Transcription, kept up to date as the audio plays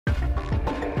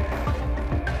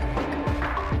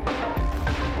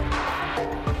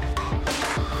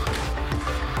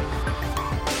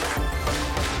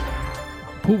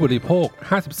ผู้บริโภค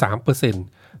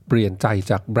 53% เปลี่ยนใจ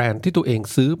จากแบรนด์ที่ตัวเอง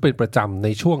ซื้อเป็นประจำใน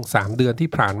ช่วง3เดือนที่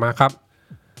ผ่านมาครับ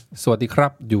สวัสดีครั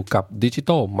บอยู่กับ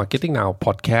Digital Marketing Now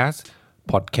Podcast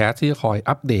ที่จะคอย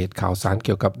อัปเดตข่าวสารเ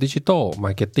กี่ยวกับ Digital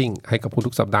Marketing ให้กับคุณ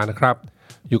ทุกสัปดาห์นะครับ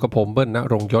อยู่กับผมเบิ้ลณ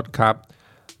รงค์ยศครับ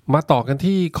มาต่อกัน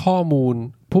ที่ข้อมูล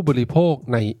ผู้บริโภค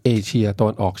ในเอเชียตะ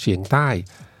วันออกเฉียงใต้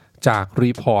จาก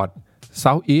รีพอร์ต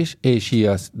Southeast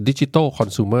Asia's Digital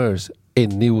Consumers A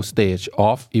New Stage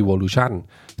of Evolution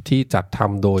ที่จัดท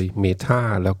ำโดย Meta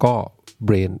แล้วก็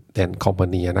Brain &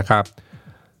 Company นะครับ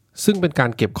ซึ่งเป็นกา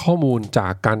รเก็บข้อมูลจา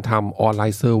กการทำออนไล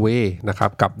น์เซอร์เวย์นะครั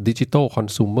บกับ Digital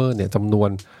Consumer เนี่ยจำนวน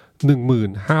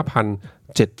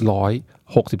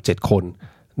 15,767 คน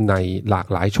ในหลาก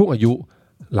หลายช่วงอายุ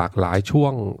หลากหลายช่ว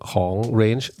งของ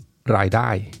range รายได้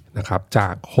นะครับจา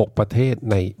ก6ประเทศ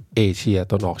ในเอเชีย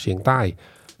ตะวันออกเฉียงใต้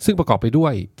ซึ่งประกอบไปด้ว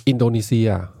ยอินโดนีเซีย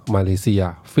มาเลเซีย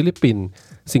ฟิลิปปินส์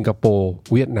สิงคโปร์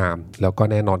เวียดนามแล้วก็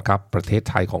แน่นอนครับประเทศ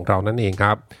ไทยของเรานั่นเองค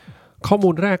รับข้อมู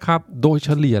ลแรกครับโดยเฉ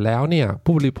ลี่ยแล้วเนี่ย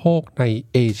ผู้บริโภคใน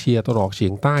เอเชียตะวันออกเฉี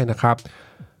ยงใต้นะครับ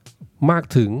มาก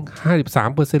ถึง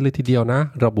 53% เลยทีเดียวนะ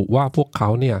ระบุว่าพวกเขา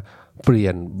เนี่ยเปลี่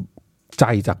ยนใจ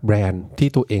จากแบรนด์ที่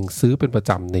ตัวเองซื้อเป็นประ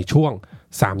จำในช่วง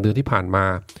3เดือนที่ผ่านมา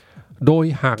โดย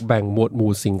หากแบ่งหมวดห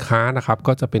มู่สินค้านะครับ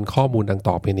ก็จะเป็นข้อมูลดัง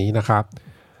ต่อไปนี้นะครับ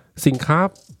สินค้า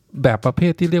แบบประเภ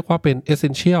ทที่เรียกว่าเป็น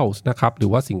essentials นะครับหรื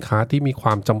อว่าสินค้าที่มีคว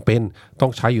ามจำเป็นต้อ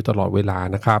งใช้อยู่ตลอดเวลา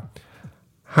นะครับ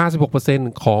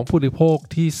 56% ของผู้บริโภค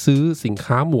ที่ซื้อสิน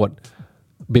ค้าหมวด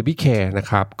baby care นะ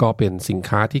ครับก็เป็นสิน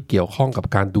ค้าที่เกี่ยวข้องกับ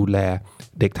การดูแล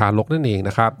เด็กทารกนั่นเอง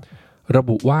นะครับระ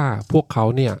บุว่าพวกเขา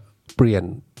เนี่ยเปลี่ยน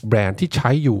แบรนด์ที่ใช้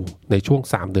อยู่ในช่วง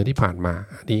3เดือนที่ผ่านมา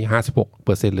อันนี้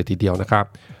 56% เลยทีเดียวนะครับ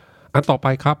อันต่อไป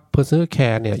ครับ personal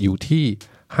care เนี่ยอยู่ที่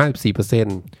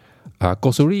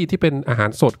 54%grocery ที่เป็นอาหาร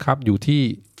สดครับอยู่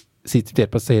ที่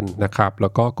 47% นะครับแล้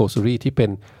วก็grocery ที่เป็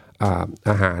น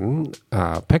อาหาร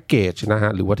แพ็กเกจนะฮ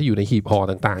ะหรือว่าที่อยู่ในหีบห่อ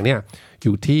ต่างๆเนี่ยอ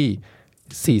ยู่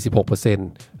ที่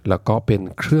 46% แล้วก็เป็น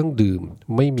เครื่องดื่ม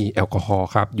ไม่มีแอลกอฮอล์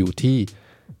ครับอยู่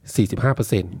ที่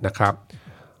 45% นะครับ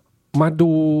มา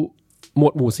ดูหมว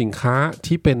ดหมู่สินค้า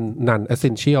ที่เป็น non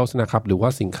essentials นะครับหรือว่า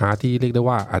สินค้าที่เรียกได้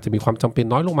ว่าอาจจะมีความจำเป็น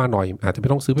น้อยลงมาหน่อยอาจจะไม่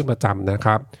ต้องซื้อเป็นประจำนะค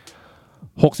รับ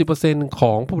 60% ข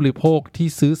องผู้บริโภคที่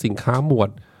ซื้อสินค้าหมวด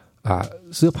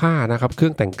เสื้อผ้านะครับเครื่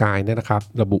องแต่งกายเนี่ยนะครับ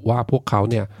ระบุว่าพวกเขา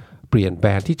เนี่ยเปลี่ยนแบร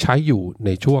นด์ที่ใช้อยู่ใน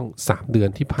ช่วง3เดือน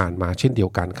ที่ผ่านมาเช่นเดีย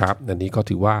วกันครับอันนี้ก็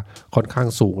ถือว่าค่อนข้าง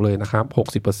สูงเลยนะครับ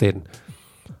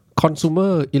 60%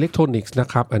 Consumer Electronics นะ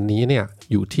ครับอันนี้เนี่ย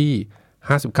อยู่ที่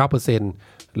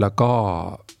 59% แล้วก็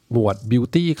หมวด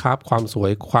Beauty ครับความสว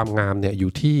ยความงามเนี่ยอ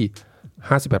ยู่ที่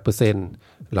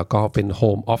 58% แล้วก็เป็น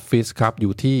Home Office ครับอ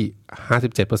ยู่ที่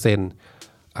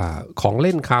 57%ของเ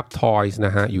ล่นครับ Toys น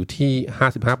ะฮะอยู่ที่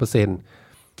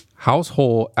 55%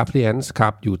 Household Appliance ครั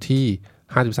บอยู่ที่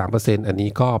 53% อันนี้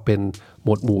ก็เป็นหม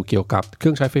วดหมู่เกี่ยวกับเค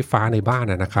รื่องใช้ไฟฟ้าในบ้าน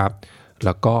นะครับแ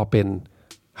ล้วก็เป็น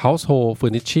Household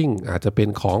Furnishing อาจจะเป็น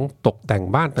ของตกแต่ง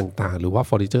บ้านต่างๆหรือว่าเ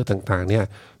ฟอร์นิเจอร์ต่างๆเนี่ย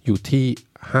อยู่ที่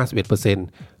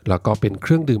 51% แล้วก็เป็นเค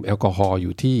รื่องดื่มแอลกอฮอล์อ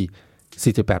ยู่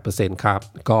ที่ 48% ครับ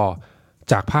ก็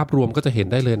จากภาพรวมก็จะเห็น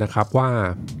ได้เลยนะครับว่า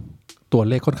ตัว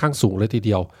เลขค่อนข้างสูงเลยทีเ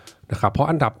ดียวนะครับเพรา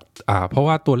ะ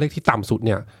ว่าตัวเลขที่ต่ำสุดเ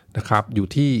นี่ยนะครับอยู่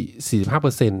ที่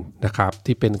 45% นะครับ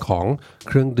ที่เป็นของเ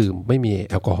ครื่องดื่มไม่มี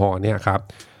แอลกอฮอล์เนี่ยครับ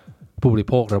ผู้บริ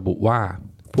โภคระบุว่า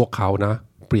พวกเขานะ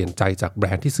เปลี่ยนใจจากแบร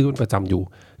นด์ที่ซื้อเป็นประจำอยู่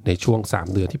ในช่วง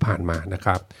3เดือนที่ผ่านมานะค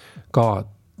รับก็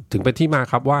ถึงเป็นที่มา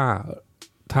ครับว่า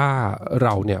ถ้าเร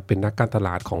าเนี่ยเป็นนักการตล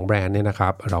าดของแบรนด์เนี่ยนะครั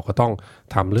บเราก็ต้อง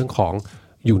ทำเรื่องของ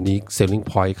Unique Selling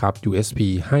Point ครับ USP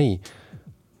ให้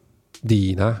ดี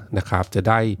นะครับจะ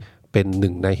ได้เป็นห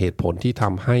นึ่งในเหตุผลที่ท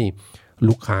ำให้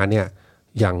ลูกค้าเนี่ย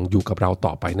ยังอยู่กับเรา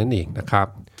ต่อไปนั่นเองนะครับ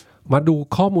มาดู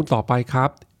ข้อมูลต่อไปครับ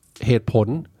เหตุผล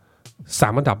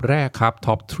3อันดับแรกครับ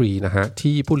Top 3นะฮะ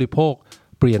ที่ผู้บริโภค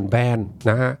เปลี่ยนแบรนด์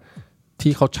นะฮะ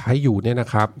ที่เขาใช้อยู่เนี่ยนะ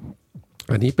ครับ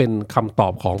อันนี้เป็นคำตอ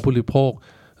บของผู้บริโภค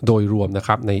โดยรวมนะค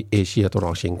รับในเอเชียตะวันอ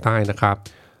อกเฉียงใต้นะครับ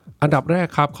อันดับแรก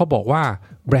ครับเขาบอกว่า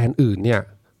แบรนด์อื่นเนี่ย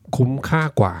คุ้มค่า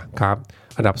กว่าครับ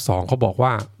อันดับ2เขาบอกว่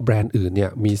าแบรนด์อื่นเนี่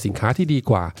ยมีสินค้าที่ดี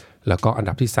กว่าแล้วก็อัน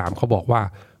ดับที่3เขาบอกว่า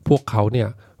พวกเขาเนี่ย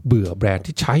เบื่อแบรนด์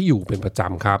ที่ใช้อยู่เป็นประจ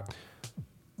ำครับ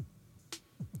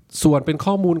ส่วนเป็น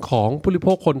ข้อมูลของผู้บริโภ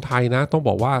คคนไทยนะต้องบ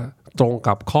อกว่าตรง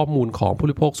กับข้อมูลของผู้บ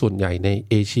ริโภคส่วนใหญ่ใน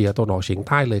เอเชียตะวันออกเฉียงใ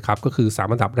ต้เลยครับก็คือ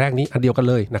3อันดับแรกนี้อันเดียวกัน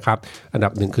เลยนะครับอันดั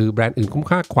บ1คือแบรนด์อื่นคุ้ม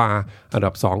ค่ากว่าอัน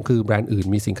ดับ2คือแบรนด์อื่น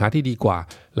มีสินค้าที่ดีกว่า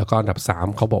แล้วก็อันดับ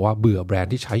3เขาบอกว่าเบื่อแบรน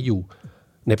ด์ที่ใช้อยู่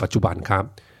ในปัจจุบันครับ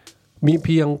มีเ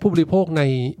พียงผู้บริโภคใน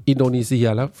อินโดนีเซีย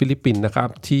และฟิลิปปินส์นะครับ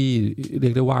ที่เรี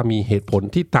ยกได้ว่ามีเหตุผล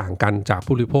ที่ต่างกันจาก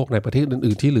ผู้บริโภคในประเทศ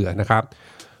อื่นๆที่เหลือนะครับ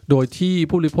โดยที่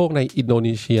ผู้บริโภคในอินโด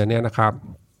นีเซียเนี่ยนะครับ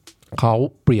เขา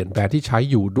เปลี่ยนแบรนด์ที่ใช้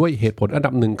อยู่ด้วยเหตุผลอัน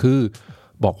ดับหนึ่งคือ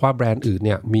บอกว่าแบรนด์อื่นเ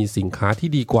นี่ยมีสินค้าที่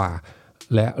ดีกว่า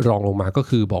และรองลงมาก็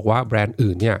คือบอกว่าแบรนด์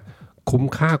อื่นเนี่ยคุ้ม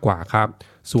ค่ากว่าครับ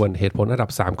ส่วนเหตุผลอันดั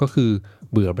บ3ก็คือ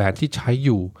เบื่อแบรนด์ที่ใช้อ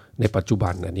ยู่ในปัจจุบั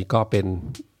นอันนี้ก็เป็น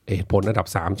เหตุผลอันดับ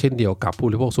3เช่นเดียวกับผู้บ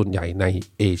ริโภคส่วนใหญ่ใน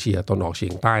เอเชียตะวันออกเฉี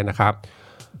ยงใต้นะครับ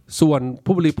ส่วน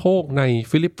ผู้บริโภคใน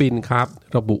ฟิลิปปินส์ครับ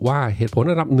ระบุว่าเหตุผล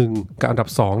อันดับ1กับอันดับ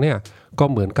2เนี่ยก็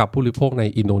เหมือนกับผู้บริโภคใน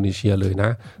อินโดนีเซียเลยน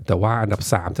ะแต่ว่าอันดับ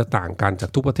3จะต่างกันจาก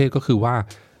ทุกประเทศก็คือว่า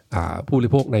ผู้บริ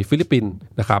โภคในฟิลิปปินส์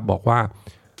นะครับบอกว่า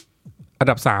อัน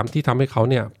ดับ3ที่ทำให้เขา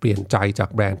เนี่ยเปลี่ยนใจจาก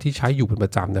แบรนด์ที่ใช้อยู่เป็นปร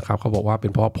ะจำนะครับเขาบอกว่าเป็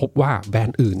นเพราะพบว่าแบรน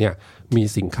ด์อื่นเนี่ยมี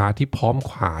สินค้าที่พร้อม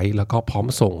ขายแล้วก็พร้อม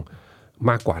ส่ง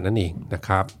มากกว่านั่นเองนะค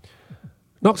รับ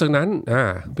นอกจากนั้นเ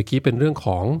มื่อกี้เป็นเรื่องข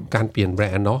องการเปลี่ยนแบร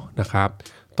นด์เนาะนะครับ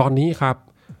ตอนนี้ครับ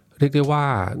เรียกได้ว่า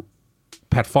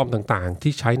แพลตฟอร์มต่างๆ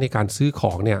ที่ใช้ในการซื้อข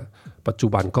องเนี่ยปัจจุ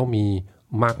บันก็มี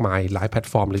มากมายหลายแพลต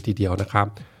ฟอร์มเลยทีเดียวนะครับ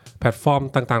แพลตฟอร์ม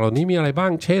ต่างๆเหล่านี้มีอะไรบ้า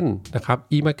งเช่นนะครับ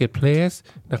e-marketplace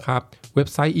นะครับเว็บ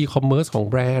ไซต์ e-commerce ของ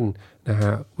แบรนด์นะฮ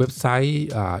ะเว็บไซต์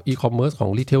e-commerce ของ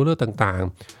รีเทลเลอร์ต่าง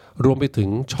ๆรวมไปถึง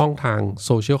ช่องทางโ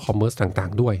ซเชียลคอมเมอร์สต่า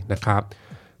งๆด้วยนะครับ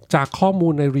จากข้อมู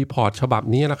ลในรีพอร์ตฉบับ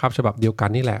นี้นะครับฉบับเดียวกัน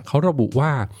นี่แหละเขาระบุว่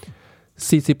า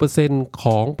 40% ข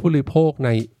องผู้บริโภคใน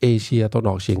เอเชียตะวัน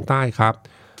ออกเฉียงใต้ครับ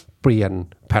เปลี่ยน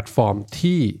แพลตฟอร์ม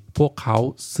ที่พวกเขา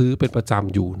ซื้อเป็นประจ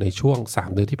ำอยู่ในช่วง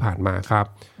3เดือนที่ผ่านมาครับ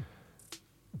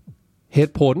เห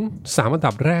ตุผล3อัน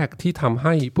ดับแรกที่ทำใ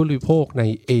ห้ผู้บริโภคใน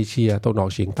เอเชียตะวันออ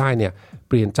กเฉียงใต้เนี่ยเ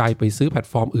ปลี่ยนใจไปซื้อแพลต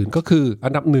ฟอร์มอื่นก็คืออั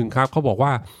นดับ1ครับเขาบอกว่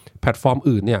าแพลตฟอร์ม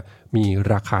อื่นเนี่ยมี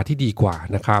ราคาที่ดีกว่า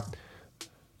นะครับ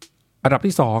อันดับ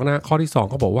ที่2นะข้อที่2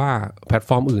เขาบอกว่าแพลตฟ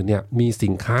อร์มอื่นเนี่ยมีสิ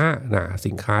นค้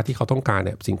าที่เขาต้องการเ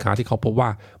นี่ยสินค้าที่เขาพบว่า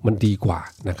มันดีกว่า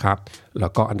นะครับแล้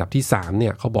วก็อันดับที่3เนี่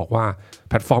ยเขาบอกว่า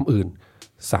แพลตฟอร์มอื่น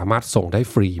สามารถส่งได้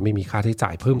ฟรีไม่มีค่าใช้จ่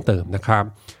ายเพิ่มเติมนะครับ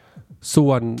ส่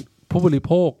วนผู้บริโ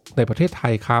ภคในประเทศไท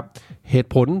ยครับเหตุ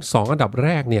ผล2อันดับแร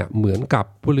กเนี่ยเหมือนกับ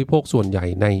ผู้บริโภคส่วนใหญ่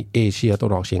ในเอเชียตะ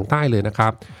วันออกเฉียงใต้เลยนะครั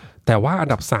บแต่ว่าอัน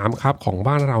ดับ3ครับของ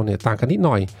บ้านเราเนี่ยต่างกันนิดห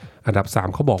น่อยอันดับ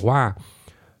3เขาบอกว่า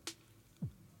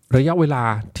ระยะเวลา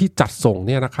ที่จัดส่งเ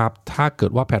นี่ยนะครับถ้าเกิ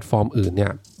ดว่าแพลตฟอร์มอื่นเนี่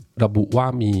ยระบุว่า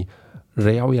มีร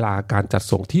ะยะเวลาการจัด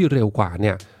ส่งที่เร็วกว่าเ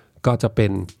นี่ยก็จะเป็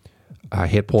น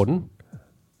เหตุผล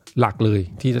หลักเลย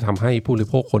ที่จะทำให้ผู้บริ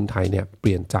โภคคนไทยเนี่ยเป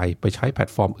ลี่ยนใจไปใช้แพล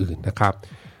ตฟอร์มอื่นนะครับ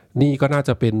นี่ก็น่าจ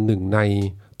ะเป็นหนึ่งใน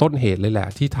ต้นเหตุเลยแหละ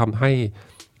ที่ทำให้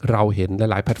เราเห็นห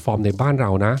ลายๆแพลตฟอร์มในบ้านเร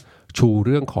านะชูเ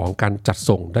รื่องของการจัด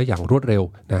ส่งได้อย่างรวดเร็ว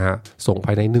นะฮะส่งภ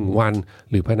ายใน1วัน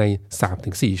หรือภายใน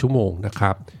 3-4 ชั่วโมงนะค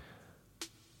รับ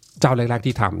เจ้าแรกๆ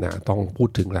ที่ทำนะต้องพูด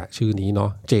ถึงแหละชื่อนี้เนา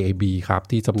ะ JAB ครับ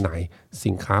ที่จำหน่าย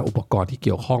สินค้าอุปกรณ์ที่เ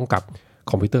กี่ยวข้องกับ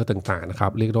คอมพิวเตอร์ต่างๆนะครั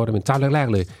บเรียกได้ว่าเป็นเจ้าแรก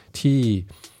ๆเลยที่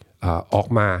ออก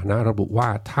มานะระบุว่า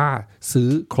ถ้าซื้อ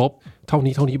ครบเท่า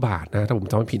นี้บาทนะถ้าผม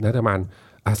จำไม่ผิดนะประมาณ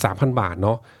3,000 บาทเน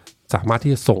าะสามารถ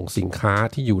ที่จะส่งสินค้า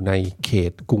ที่อยู่ในเข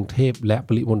ตกรุงเทพและป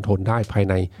ริมณฑลได้ภาย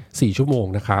ใน4ชั่วโมง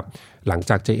นะครับหลัง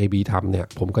จาก JAB ทำเนี่ย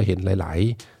ผมก็เห็นหลาย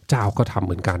ๆเจ้าก็ทำเ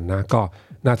หมือนกันนะก็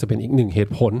น่าจะเป็นอีกหนึ่งเห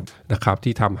ตุผลนะครับ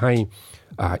ที่ทำให้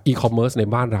e-commerce ใน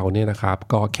บ้านเราเนี่ยนะครับ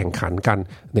ก็แข่งขันกัน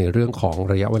ในเรื่องของ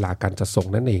ระยะเวลาการจัดส่ง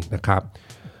นั่นเองนะครับ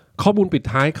ข้อมูลปิด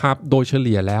ท้ายครับโดยเฉ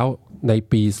ลี่ยแล้วใน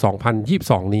ปี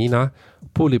 2022 นี้นะ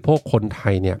ผู้บริโภคคนไท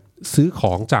ยเนี่ยซื้อข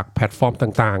องจากแพลตฟอร์ม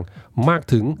ต่างๆมาก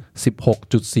ถึง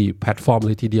 16.4 แพลตฟอร์มเ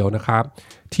ลยทีเดียวนะครับ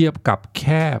เทียบกับแ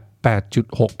ค่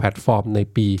 8.6 แพลตฟอร์มใน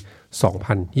ปี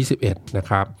 2021 นะ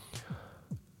ครับ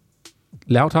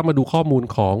แล้วถ้ามาดูข้อมูล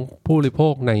ของผู้บริโภ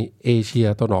คในเอเชีย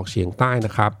ตะวันออกเฉียงใต้น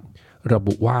ะครับระ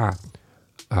บุว่า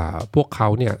พวกเขา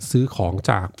เนี่ยซื้อของ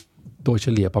จากโดยเฉ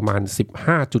ลี่ยประมาณ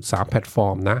 15.3 แพลตฟอ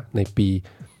ร์มนะในปี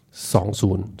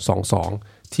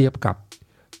 2022 เทียบกับ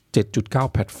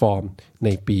 7.9 แพลตฟอร์มใน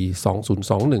ปี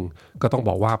 2021 ก็ต้องบ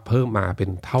อกว่าเพิ่มมาเป็น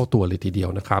เท่าตัวเลยทีเดียว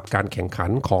นะครับการแข่งขั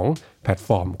นของแพลตฟ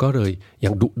อร์มก็เลยยั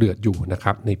งดุเดือดอยู่นะค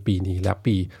รับในปีนี้และ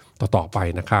ปีต่อๆไป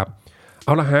นะครับเอ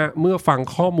าละฮะเมื่อฟัง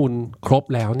ข้อมูลครบ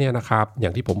แล้วเนี่ยนะครับอย่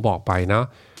างที่ผมบอกไปนะ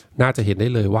น่าจะเห็นได้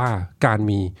เลยว่าการ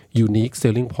มี unique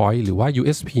selling point หรือว่า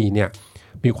USP เนี่ย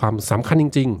มีความสำคัญจ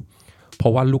ริงๆเพรา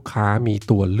ะว่าลูกค้ามี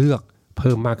ตัวเลือกเ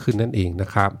พิ่มมากขึ้นนั่นเองน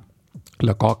ะครับแ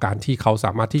ล้วก็การที่เขาส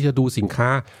ามารถที่จะดูสินค้า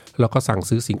แล้วก็สั่ง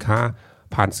ซื้อสินค้า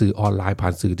ผ่านสื่อออนไลน์ผ่า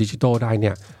นสื่อดิจิทัลได้เ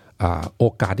นี่ยโอ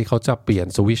กาสที่เขาจะเปลี่ยน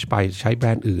สวิชไปใช้แบร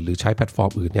นด์อื่นหรือใช้แพลตฟอร์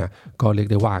มอื่นเนี่ยก็เรียก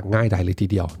ได้ว่าง่ายดายเลยที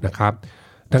เดียวนะครับ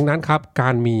ดังนั้นครับกา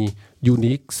รมี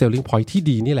unique selling point ที่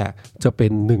ดีนี่แหละจะเป็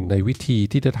นหนึ่งในวิธี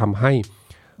ที่จะทำให้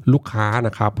ลูกค้าน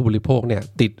ะครับผู้บริโภคเนี่ย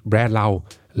ติดแบรนด์เรา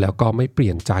แล้วก็ไม่เป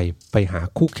ลี่ยนใจไปหา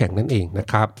คู่แข่งนั่นเองนะ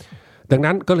ครับดัง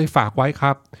นั้นก็เลยฝากไว้ค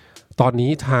รับตอน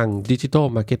นี้ทาง Digital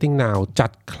Marketing Now จั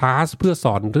ดคลาสเพื่อส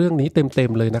อนเรื่องนี้เต็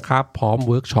มๆเลยนะครับพร้อมเ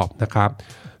วิร์กช็อปนะครับ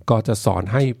ก็จะสอน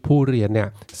ให้ผู้เรียนเนี่ย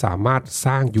สามารถส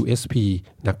ร้าง USP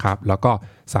นะครับแล้วก็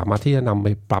สามารถที่จะนำไป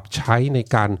ปรับใช้ใน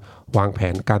การวางแผ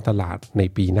นการตลาดใน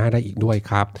ปีหน้าได้อีกด้วย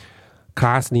ครับคล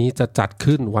าสนี้จะจัด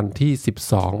ขึ้นวันที่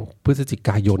12พฤศจิก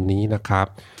ายนนี้นะครับ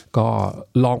ก็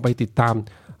ลองไปติดตาม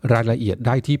รายละเอียดไ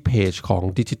ด้ที่เพจของ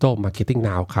Digital Marketing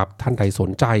Now ครับท่านใดสน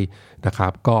ใจนะครั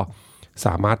บก็ส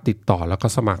ามารถติดต่อแล้วก็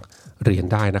สมัครเรียน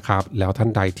ได้นะครับแล้วท่าน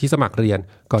ใดที่สมัครเรียน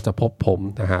ก็จะพบผม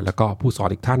นะฮะแล้วก็ผู้สอน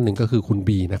อีกท่านหนึ่งก็คือคุณ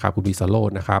บีนะครับคุณบีสโรจ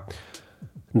น์นะครับ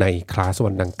ในคลาส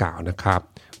วันดังกล่าวนะครับ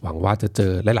หวังว่าจะเจ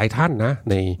อหลายๆท่านนะ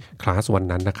ในคลาสวัน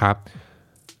นั้นนะครับ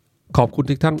ขอบคุณ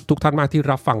ทุกท่านมากที่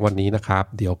รับฟังวันนี้นะครับ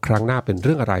เดี๋ยวครั้งหน้าเป็นเ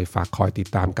รื่องอะไรฝากคอยติด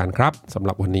ตามกันครับสำห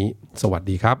รับวันนี้สวัส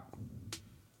ดีครับ